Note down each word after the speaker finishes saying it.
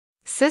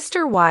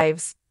Sister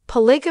wives.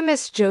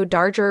 Polygamist Joe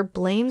Darger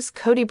blames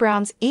Kody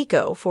Brown's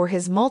ego for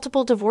his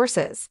multiple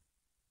divorces.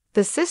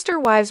 The sister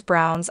wives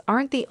Browns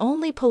aren't the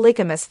only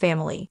polygamous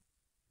family.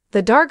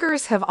 The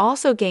Dargers have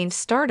also gained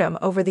stardom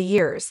over the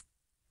years.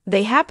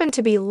 They happen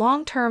to be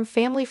long-term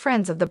family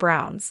friends of the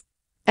Browns.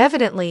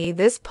 Evidently,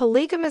 this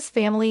polygamous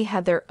family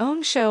had their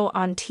own show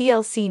on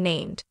TLC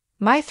named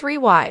My Three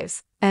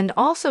Wives, and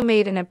also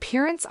made an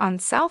appearance on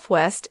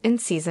Southwest in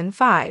Season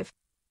 5.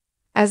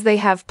 As they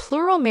have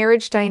plural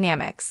marriage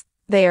dynamics,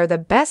 they are the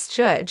best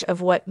judge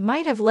of what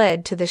might have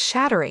led to the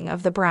shattering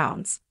of the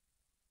Browns.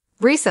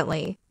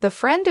 Recently, the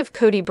friend of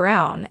Kody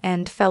Brown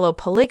and fellow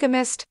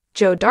polygamist,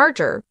 Joe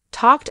Darger,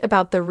 talked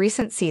about the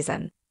recent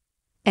season,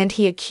 and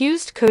he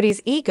accused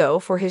Kody's ego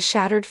for his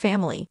shattered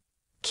family.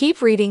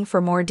 Keep reading for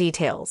more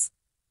details.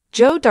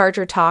 Joe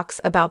Darger talks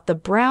about the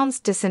Browns'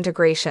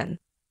 disintegration.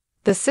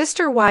 The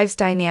sister wives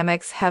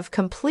dynamics have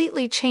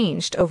completely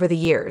changed over the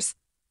years.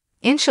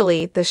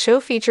 Initially, the show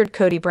featured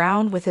Kody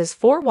Brown with his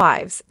 4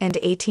 wives and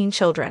 18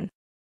 children.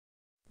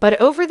 But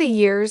over the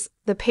years,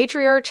 the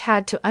patriarch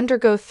had to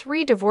undergo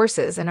 3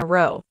 divorces in a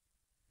row.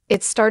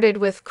 It started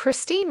with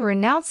Christine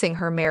renouncing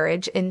her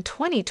marriage in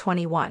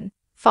 2021,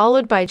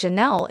 followed by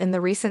Janelle in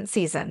the recent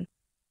season.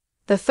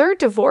 The 3rd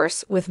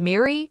divorce with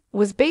Miri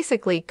was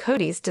basically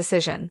Kody's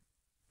decision.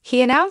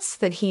 He announced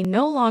that he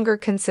no longer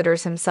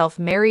considers himself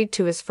married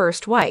to his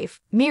first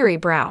wife, Miri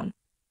Brown.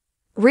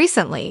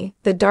 Recently,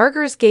 the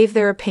Dargers gave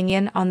their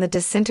opinion on the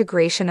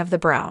disintegration of the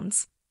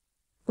Browns.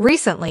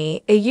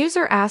 Recently, a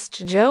user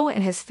asked Joe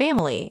and his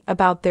family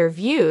about their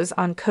views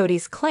on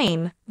Kody's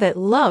claim that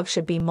love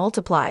should be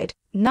multiplied,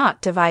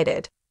 not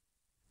divided.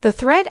 The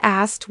thread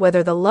asked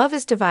whether the love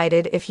is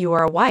divided if you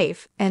are a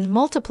wife and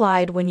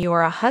multiplied when you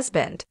are a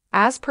husband,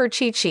 as per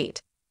cheat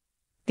sheet.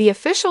 The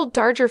official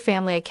Darger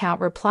family account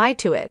replied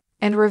to it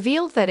and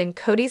revealed that in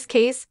Kody's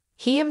case,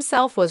 he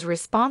himself was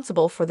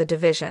responsible for the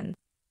division.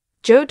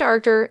 Joe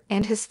Darger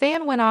and his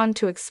fan went on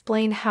to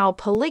explain how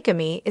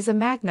polygamy is a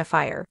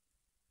magnifier.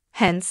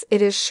 Hence,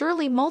 it is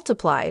surely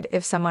multiplied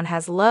if someone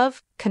has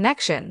love,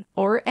 connection,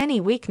 or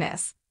any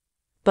weakness.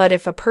 But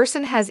if a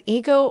person has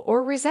ego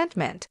or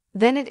resentment,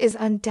 then it is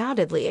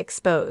undoubtedly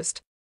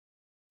exposed.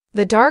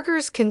 The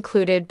Dargers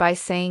concluded by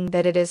saying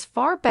that it is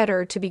far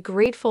better to be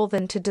grateful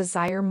than to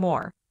desire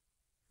more.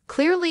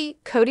 Clearly,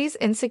 Kody's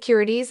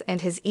insecurities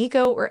and his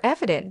ego were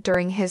evident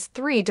during his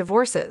 3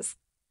 divorces.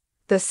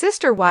 The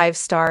sister wives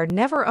star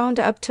never owned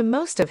up to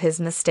most of his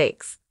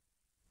mistakes.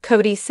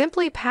 Kody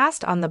simply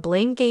passed on the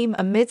blame game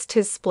amidst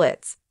his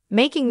splits,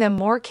 making them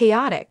more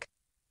chaotic.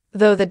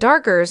 Though the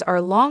Dargers are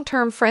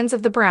long-term friends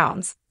of the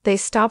Browns, they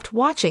stopped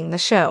watching the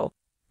show.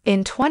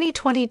 In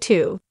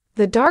 2022,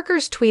 the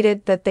Dargers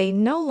tweeted that they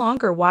no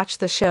longer watch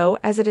the show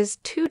as it is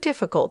too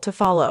difficult to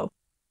follow.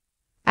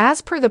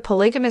 As per the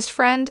polygamist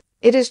friend,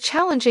 it is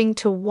challenging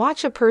to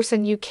watch a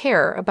person you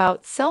care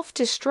about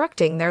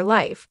self-destructing their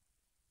life.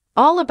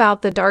 All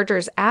about the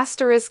Dargers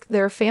 *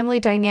 their family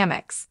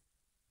dynamics.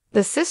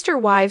 The sister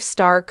wives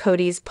star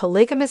Kody's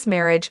polygamous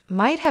marriage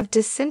might have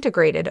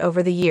disintegrated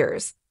over the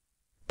years,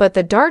 but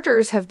the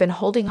Dargers have been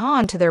holding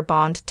on to their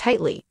bond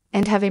tightly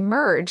and have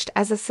emerged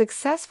as a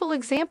successful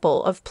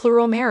example of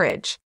plural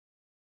marriage.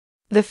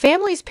 The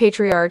family's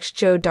patriarch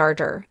Joe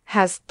Darger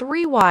has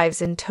 3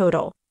 wives in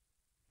total.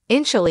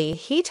 Initially,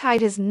 he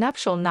tied his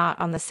nuptial knot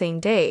on the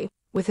same day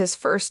with his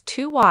first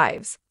 2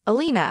 wives,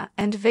 Alina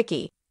and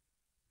Vicky.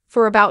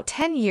 For about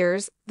 10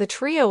 years, the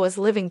trio was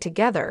living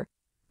together.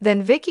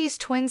 Then Vicky's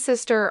twin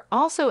sister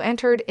also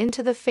entered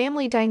into the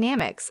family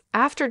dynamics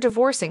after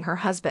divorcing her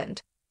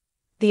husband.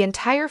 The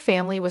entire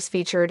family was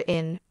featured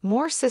in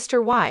More Sister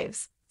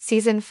Wives,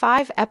 Season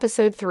 5,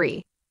 Episode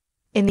 3.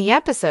 In the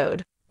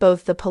episode,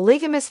 both the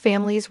polygamous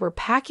families were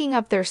packing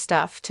up their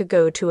stuff to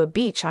go to a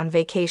beach on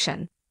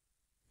vacation.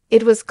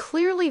 It was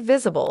clearly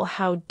visible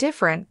how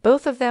different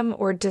both of them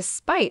were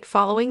despite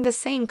following the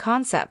same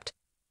concept.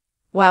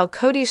 While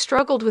Kody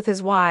struggled with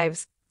his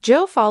wives,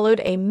 Joe followed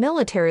a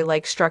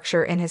military-like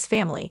structure in his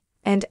family,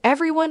 and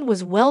everyone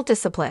was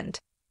well-disciplined.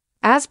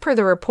 As per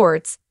the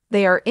reports,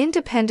 they are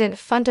independent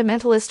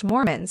fundamentalist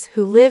Mormons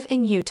who live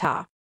in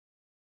Utah.